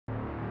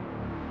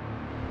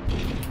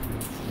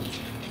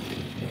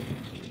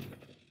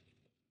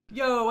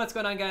Yo, what's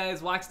going on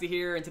guys? Woxdy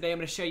here, and today I'm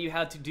going to show you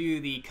how to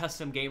do the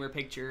custom gamer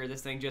picture.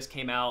 This thing just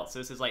came out, so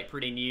this is like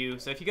pretty new.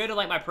 So if you go to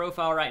like my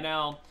profile right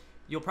now,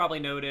 you'll probably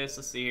notice,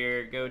 let's see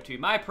here, go to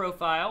my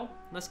profile.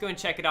 Let's go and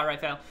check it out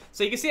right now.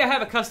 So you can see I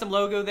have a custom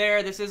logo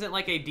there. This isn't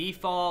like a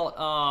default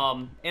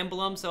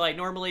emblem. So like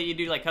normally you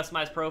do like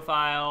customize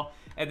profile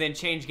and then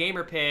change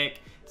Gamerpic.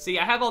 See,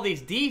 I have all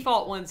these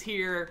default ones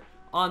here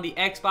on the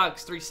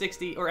Xbox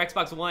 360 or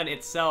Xbox One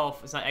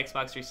itself. It's not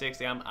Xbox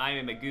 360. I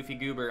am a goofy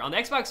goober. On the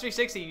Xbox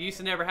 360, you used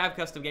to never have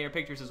custom gamer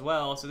pictures as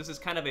well. So this is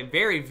kind of a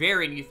very,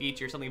 very new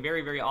feature, something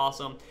very, very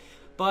awesome.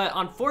 But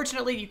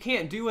unfortunately, you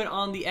can't do it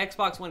on the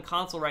Xbox One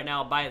console right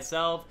now by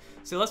itself.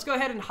 So let's go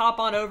ahead and hop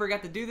on over.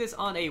 Got to do this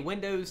on a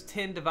Windows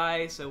 10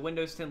 device, so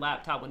Windows 10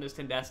 laptop, Windows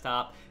 10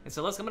 desktop. And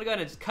so I'm going to go ahead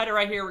and just cut it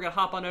right here. We're going to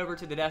hop on over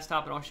to the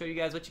desktop, and I'll show you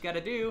guys what you got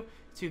to do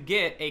to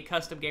get a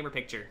custom gamer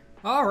picture.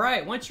 All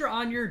right, once you're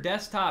on your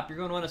desktop, you're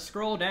going to want to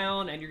scroll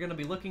down, and you're going to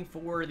be looking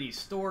for the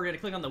store. You're going to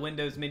click on the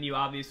Windows menu,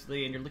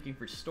 obviously, and you're looking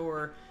for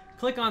store.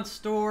 Click on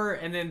store,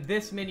 and then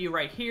this menu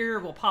right here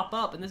will pop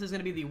up, and this is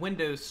going to be the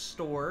Windows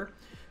Store.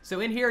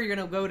 So in here, you're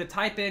going to go to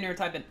type in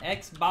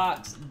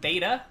Xbox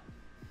Beta,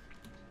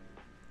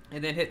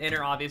 and then hit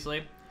enter,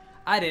 obviously.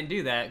 I didn't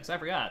do that because I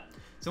forgot.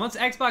 So once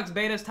Xbox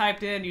Beta is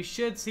typed in, you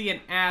should see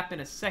an app in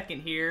a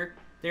second here.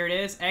 There it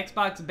is,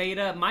 Xbox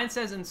Beta. Mine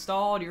says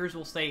installed, yours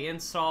will say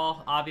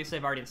install. Obviously,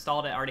 I've already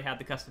installed it. I already have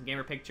the custom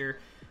gamer picture.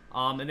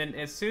 And then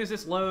as soon as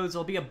this loads,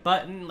 there'll be a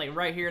button like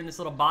right here in this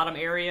little bottom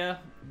area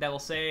that will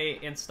say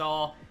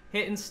install.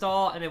 Hit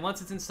install, and then once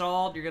it's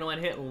installed, you're going to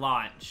want to hit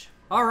launch.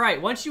 All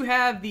right, once you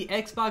have the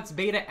Xbox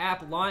Beta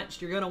app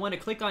launched, you're going to want to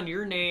click on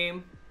your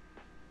name,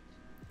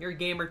 your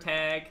gamer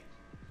tag,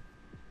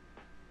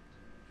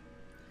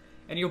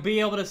 and you'll be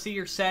able to see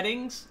your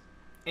settings,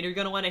 and you're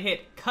going to want to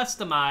hit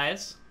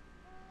customize.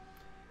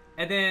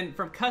 And then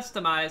from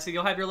customize, so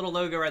you'll have your little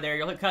logo right there.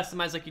 You'll hit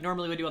customize like you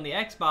normally would do on the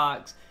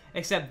Xbox,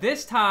 except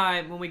this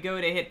time when we go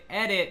to hit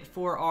edit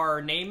for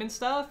our name and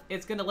stuff,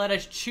 it's going to let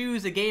us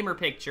choose a gamer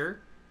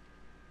picture.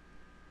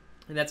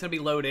 And that's going to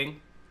be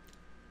loading.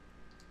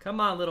 Come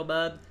on, little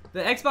bud. The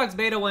Xbox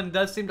Beta one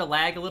does seem to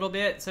lag a little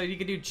bit, so you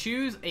can do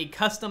choose a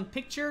custom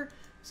picture.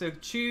 So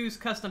choose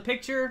custom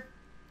picture,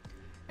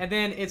 and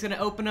then it's going to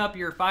open up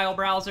your file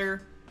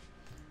browser.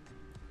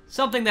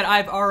 Something that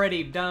I've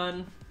already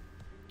done.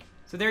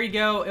 So there you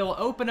go. It will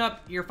open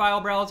up your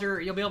file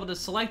browser. You'll be able to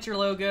select your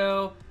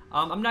logo.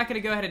 I'm not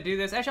going to go ahead and do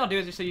this. Actually, I'll do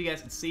it just so you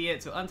guys can see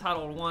it. So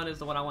Untitled 1 is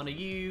the one I want to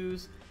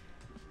use.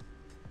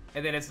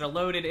 And then it's going to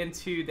load it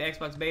into the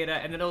Xbox Beta.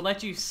 And then it'll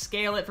let you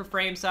scale it for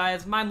frame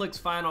size. Mine looks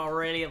fine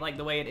already. I like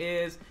the way it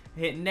is.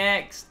 Hit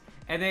next.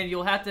 And then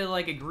you'll have to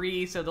like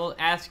agree. So they'll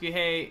ask you,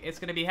 hey, it's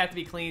going to have to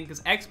be clean.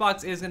 Because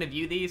Xbox is going to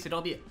view these. So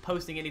don't be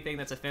posting anything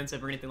that's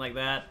offensive or anything like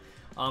that.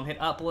 Hit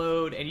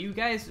upload. And you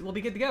guys will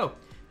be good to go.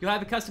 You'll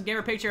have a custom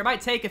gamer picture. It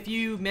might take a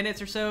few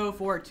minutes or so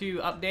for it to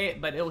update,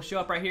 but it will show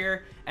up right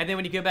here. And then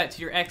when you go back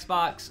to your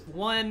Xbox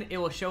One, it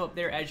will show up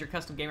there as your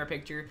custom gamer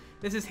picture.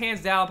 This is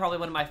hands down probably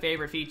one of my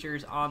favorite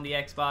features on the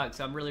Xbox.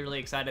 So I'm really, really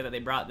excited that they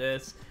brought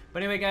this.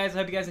 But anyway, guys, I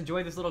hope you guys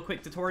enjoyed this little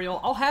quick tutorial.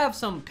 I'll have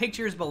some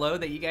pictures below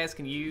that you guys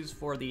can use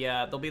for the,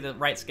 they'll be the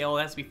right scale.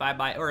 It has to be 5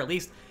 by, or at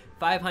least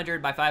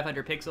 500 by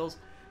 500 pixels.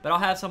 But I'll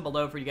have some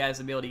below for you guys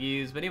to be able to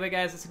use. But anyway,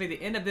 guys, this will be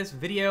the end of this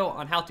video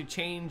on how to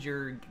change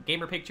your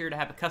gamer picture to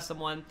have a custom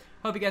one.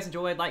 Hope you guys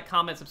enjoyed. Like,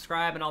 comment,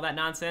 subscribe, and all that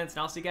nonsense. And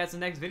I'll see you guys in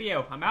the next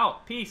video. I'm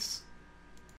out. Peace.